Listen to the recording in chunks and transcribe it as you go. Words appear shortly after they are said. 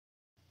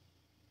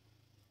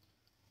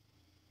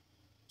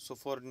So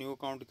for new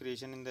account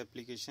creation in the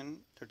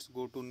application, let's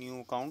go to new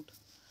account.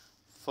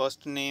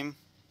 First name,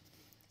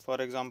 for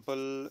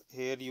example,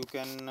 here you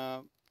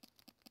can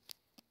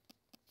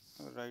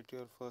write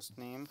your first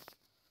name,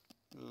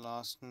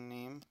 last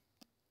name,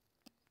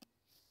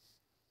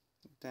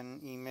 then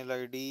email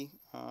ID.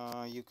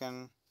 You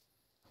can,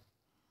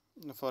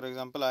 for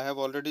example, I have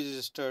already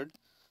registered,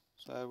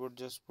 so I would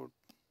just put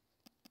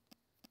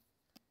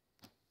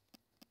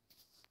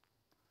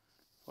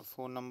for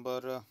phone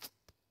number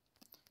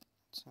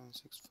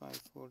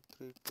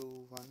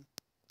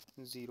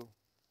 765432110.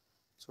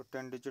 So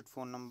 10-digit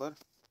phone number,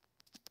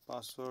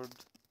 password,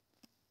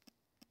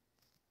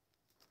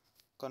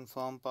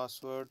 confirm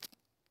password,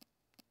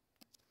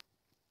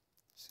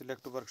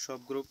 select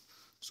workshop group.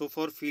 So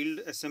for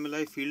field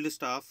SMLI field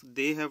staff,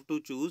 they have to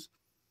choose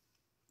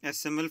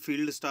SML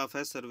field staff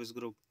as service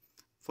group.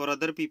 For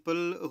other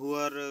people who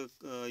are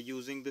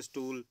using this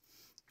tool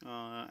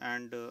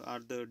and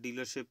are the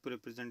dealership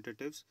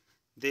representatives,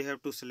 they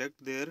have to select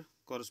their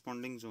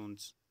corresponding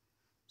zones.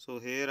 So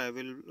here I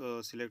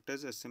will select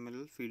as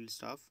SML field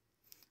staff,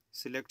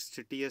 select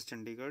city as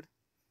Chandigarh,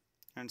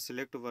 and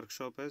select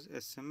workshop as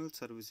SML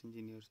service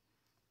engineers.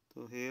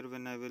 So here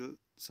when I will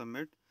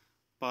submit,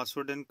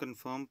 password and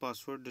confirm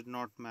password did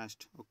not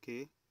match.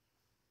 Okay,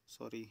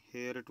 sorry,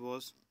 here it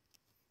was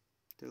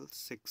till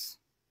 6.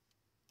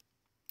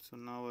 So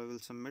now I will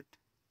submit.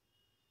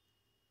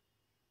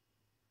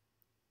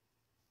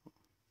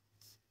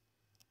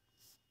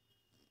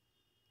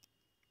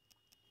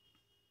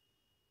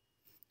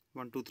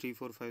 One two three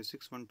four five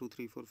six 1 2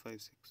 3 4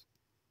 5 6.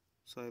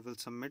 So I will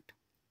submit.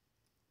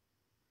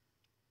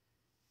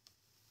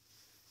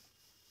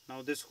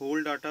 Now this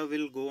whole data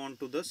will go on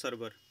to the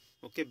server,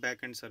 okay,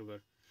 backend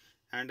server,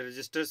 and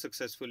register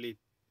successfully.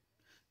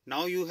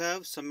 Now you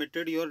have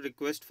submitted your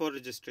request for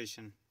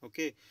registration.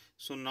 Okay,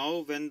 so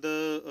now when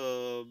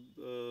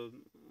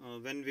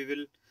when we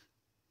will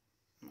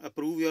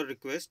approve your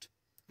request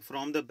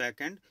from the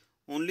backend,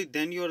 only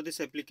then your this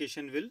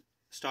application will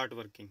start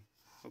working.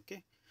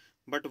 Okay,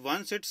 but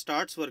once it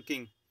starts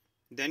working,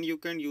 then you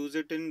can use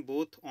it in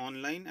both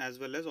online as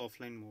well as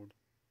offline mode.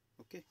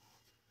 Okay,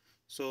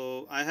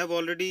 so I have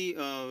already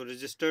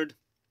registered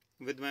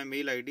with my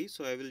mail ID,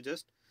 so I will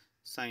just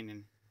sign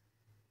in.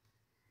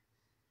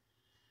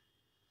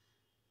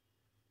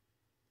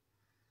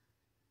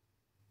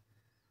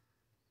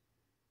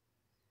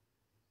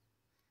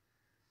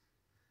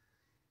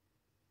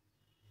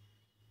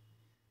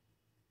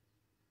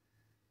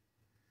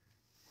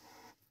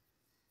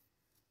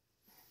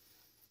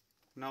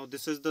 Now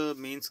this is the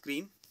main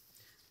screen.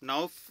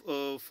 Now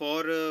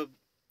for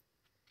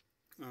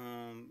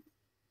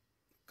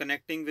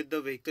connecting with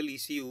the vehicle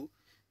ECU,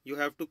 you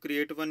have to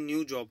create one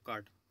new job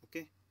card.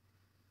 Okay,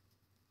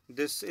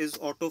 this is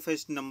auto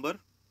fetch number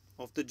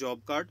of the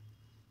job card.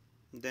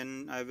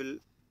 Then I will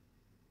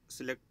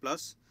select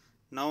plus.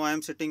 Now I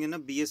am sitting in a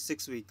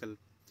BS6 vehicle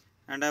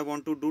and I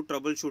want to do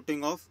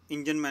troubleshooting of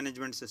engine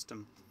management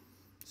system.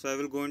 So I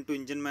will go into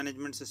engine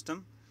management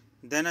system.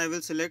 Then I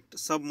will select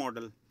sub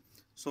model.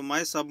 So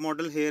my sub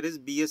model here is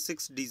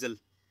BS6 diesel.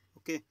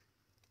 Okay,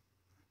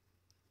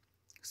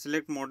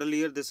 select model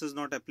here, this is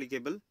not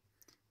applicable.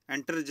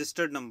 Enter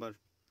registered number.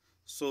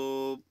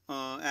 So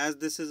as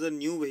this is a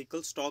new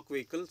vehicle, stock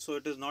vehicle, so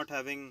it is not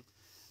having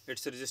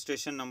its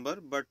registration number,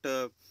 but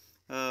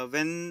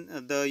when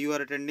you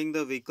are attending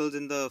the vehicles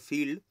in the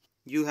field,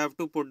 you have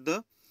to put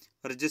the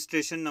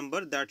registration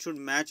number that should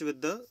match with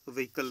the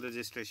vehicle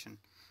registration.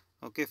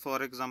 Okay,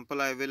 for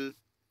example, I will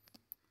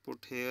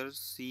put here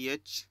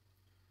CH01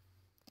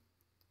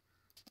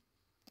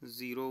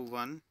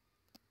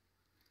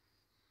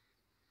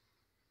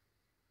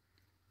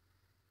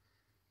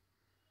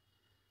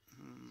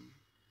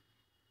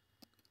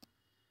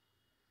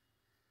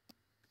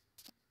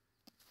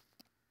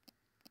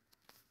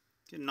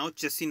 now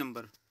chassis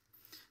number.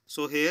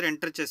 So here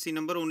enter chassis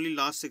number, only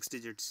last 6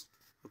 digits.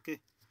 Okay,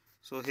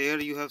 so here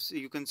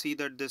you can see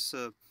that this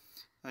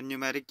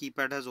numeric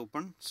keypad has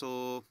opened.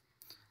 So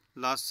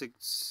last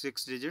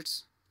six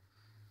digits.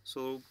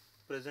 So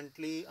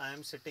presently I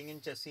am sitting in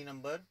chassis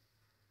number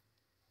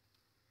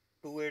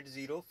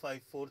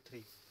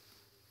 280543.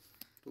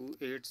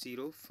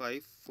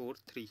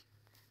 280543.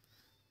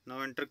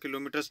 Now enter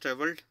kilometers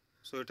traveled.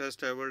 So it has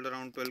traveled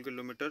around 12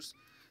 kilometers.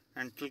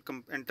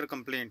 Enter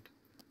complaint.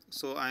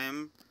 So I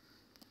am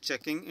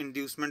checking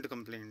inducement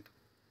complaint.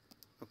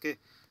 Okay,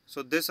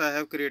 so this I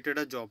have created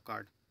a job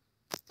card.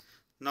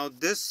 Now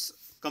this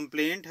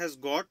complaint has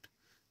got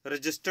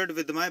registered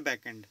with my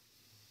backend.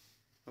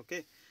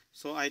 Okay,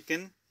 so I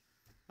can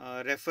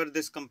refer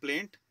this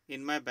complaint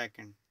in my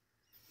backend.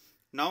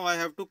 Now I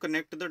have to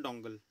connect the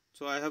dongle.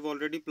 So I have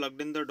already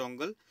plugged in the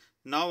dongle.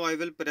 Now I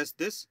will press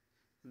this.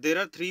 There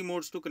are 3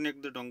 modes to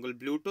connect the dongle: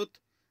 Bluetooth,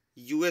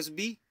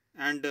 USB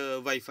and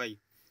Wi-Fi.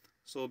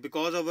 So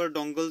because our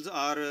dongles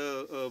are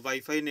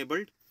Wi-Fi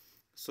enabled,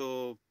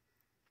 so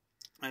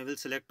I will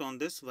select on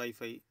this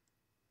Wi-Fi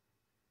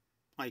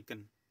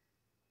icon.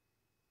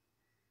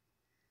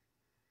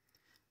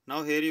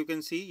 Now here you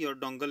can see your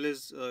dongle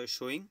is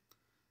showing.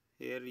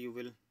 Here you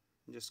will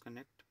just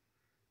connect.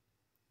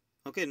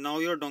 Okay, now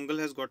your dongle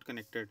has got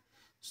connected.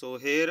 So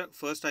here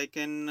first I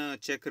can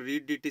check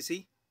read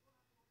DTC.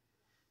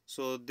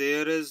 So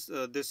there is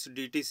this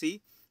DTC,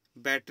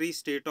 battery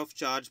state of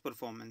charge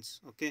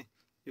performance. Okay,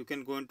 you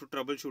can go into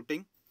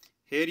troubleshooting.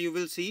 Here you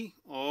will see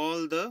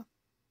all the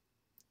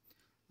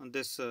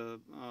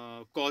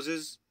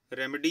causes,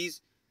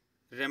 remedies,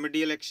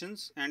 remedial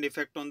actions and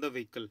effect on the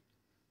vehicle.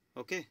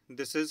 Okay,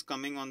 this is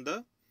coming on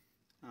the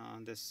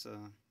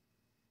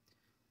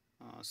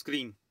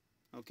screen.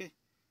 Okay,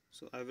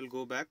 so I will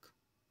go back.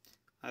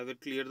 I will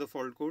clear the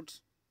fault codes.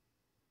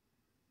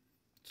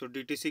 So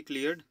DTC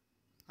cleared.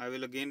 I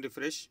will again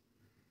refresh.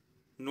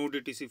 No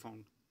DTC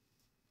found.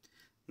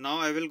 Now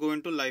I will go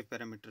into live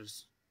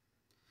parameters.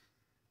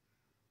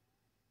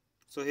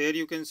 So here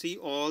you can see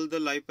all the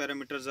live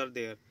parameters are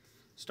there,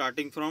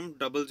 starting from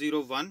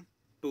 001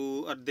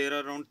 to there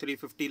are around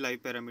 350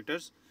 live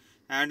parameters,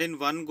 and in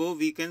one go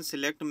we can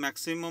select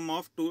maximum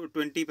of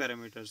 20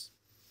 parameters,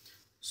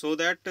 so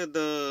that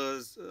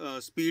the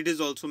speed is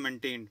also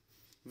maintained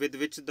with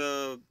which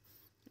the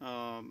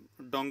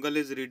dongle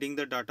is reading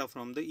the data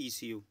from the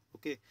ECU.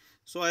 Okay,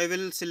 so I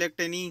will select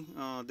any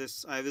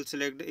I will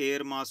select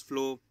air mass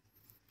flow.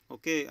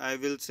 Okay, I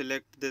will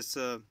select this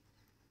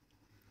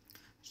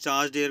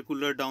charged air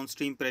cooler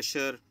downstream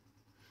pressure,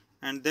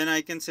 and then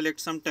I can select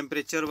some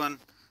temperature one,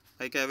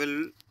 like I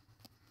will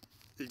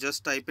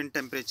just type in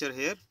temperature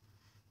here.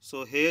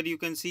 So here you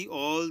can see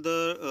all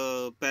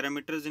the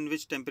parameters in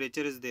which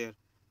temperature is there,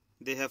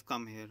 they have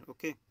come here.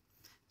 Okay,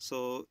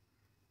 so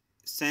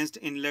sensed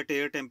inlet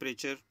air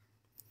temperature.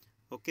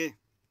 Okay,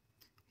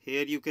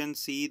 here you can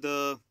see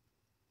the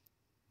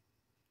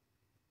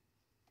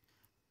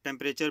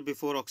temperature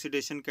before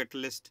oxidation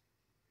catalyst,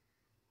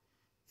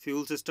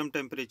 fuel system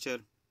temperature,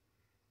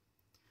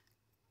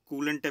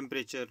 coolant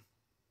temperature.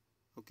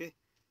 Okay,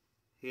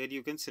 here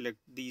you can select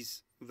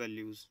these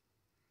values.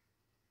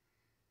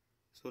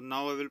 So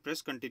now I will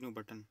press continue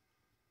button.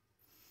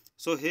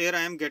 So here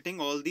I am getting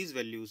all these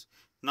values.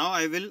 Now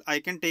I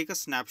can take a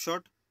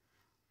snapshot,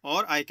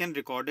 or I can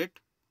record it,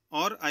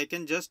 or I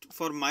can just,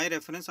 for my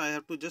reference, I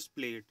have to just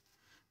play it.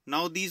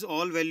 Now these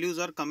all values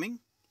are coming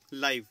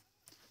live.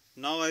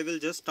 Now I will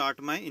just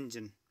start my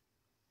engine.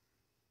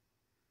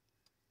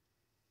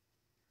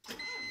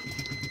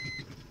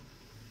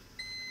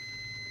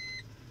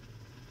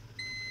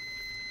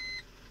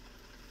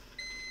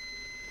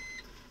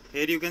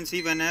 Here you can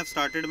see when I have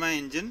started my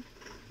engine,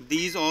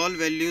 these all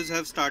values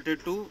have started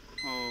to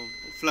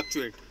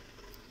fluctuate.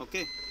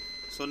 Okay,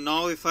 so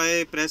now if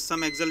I press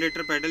some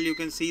accelerator pedal, you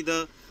can see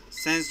the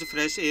sensed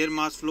fresh air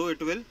mass flow,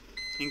 it will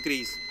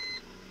increase.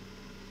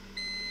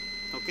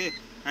 Okay,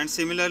 and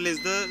similar is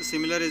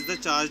the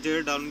charged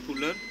air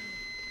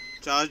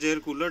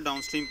cooler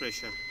downstream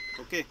pressure.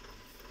 Okay,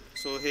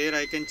 so here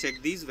I can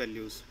check these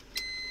values.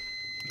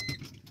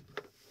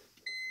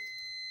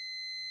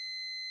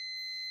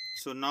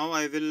 So now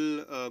I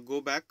will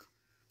go back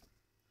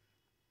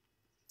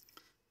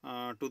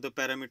to the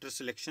parameter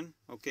selection.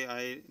 Okay,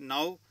 I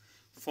now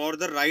for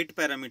the right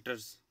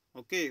parameters.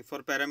 Okay, for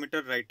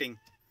parameter writing,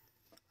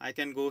 I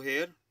can go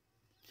here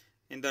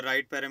in the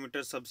right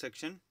parameter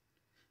subsection.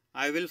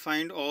 I will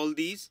find all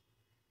these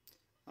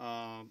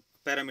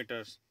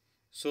parameters.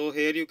 So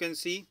here you can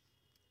see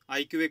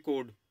IQA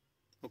code.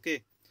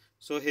 Okay,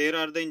 so here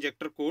are the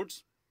injector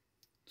codes.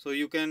 So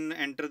you can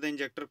enter the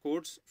injector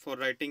codes for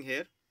writing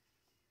here.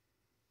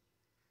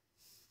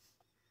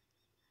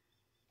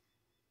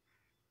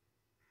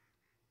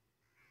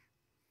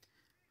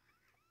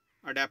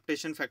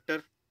 Adaptation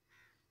factor.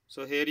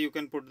 So here you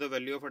can put the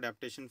value of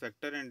adaptation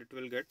factor and it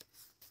will get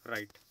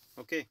right.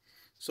 Okay,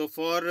 so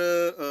for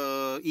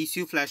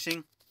ECU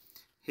flashing,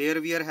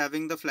 here we are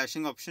having the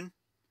flashing option.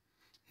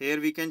 Here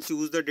we can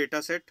choose the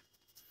data set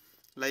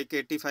like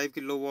 85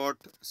 kilowatt,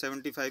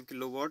 75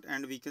 kilowatt,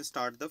 and we can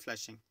start the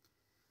flashing.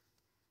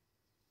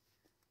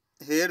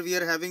 Here we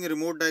are having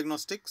remote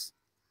diagnostics.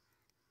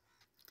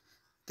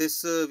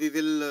 This we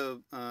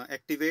will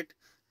activate.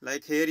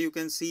 Like here you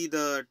can see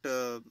that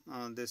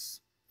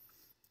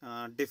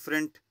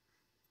different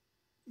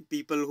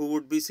people who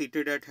would be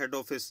seated at head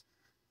office.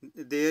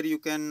 There you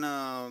can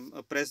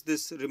press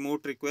this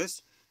remote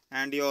request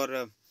and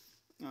your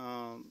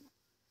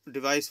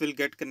device will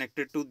get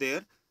connected to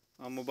their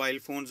mobile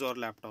phones or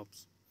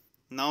laptops.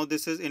 Now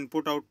this is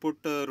input output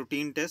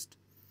routine test.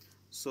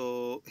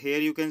 So here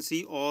you can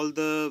see all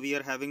we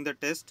are having the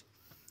test.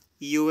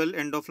 EOL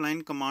end of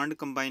line command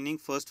combining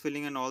first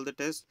filling and all the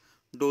tests,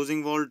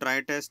 dosing valve dry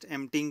test,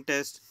 emptying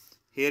test.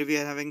 Here we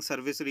are having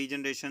service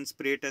regeneration,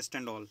 spray test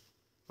and all.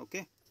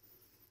 Okay,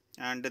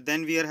 and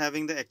then we are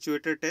having the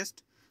actuator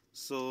test.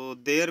 So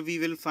there we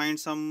will find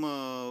some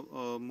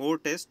more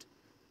test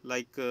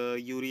like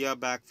urea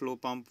backflow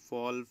pump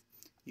valve,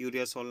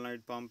 urea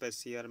solenoid pump,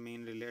 SCR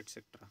main relay,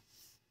 etc.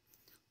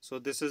 So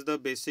this is the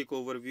basic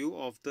overview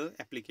of the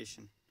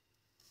application.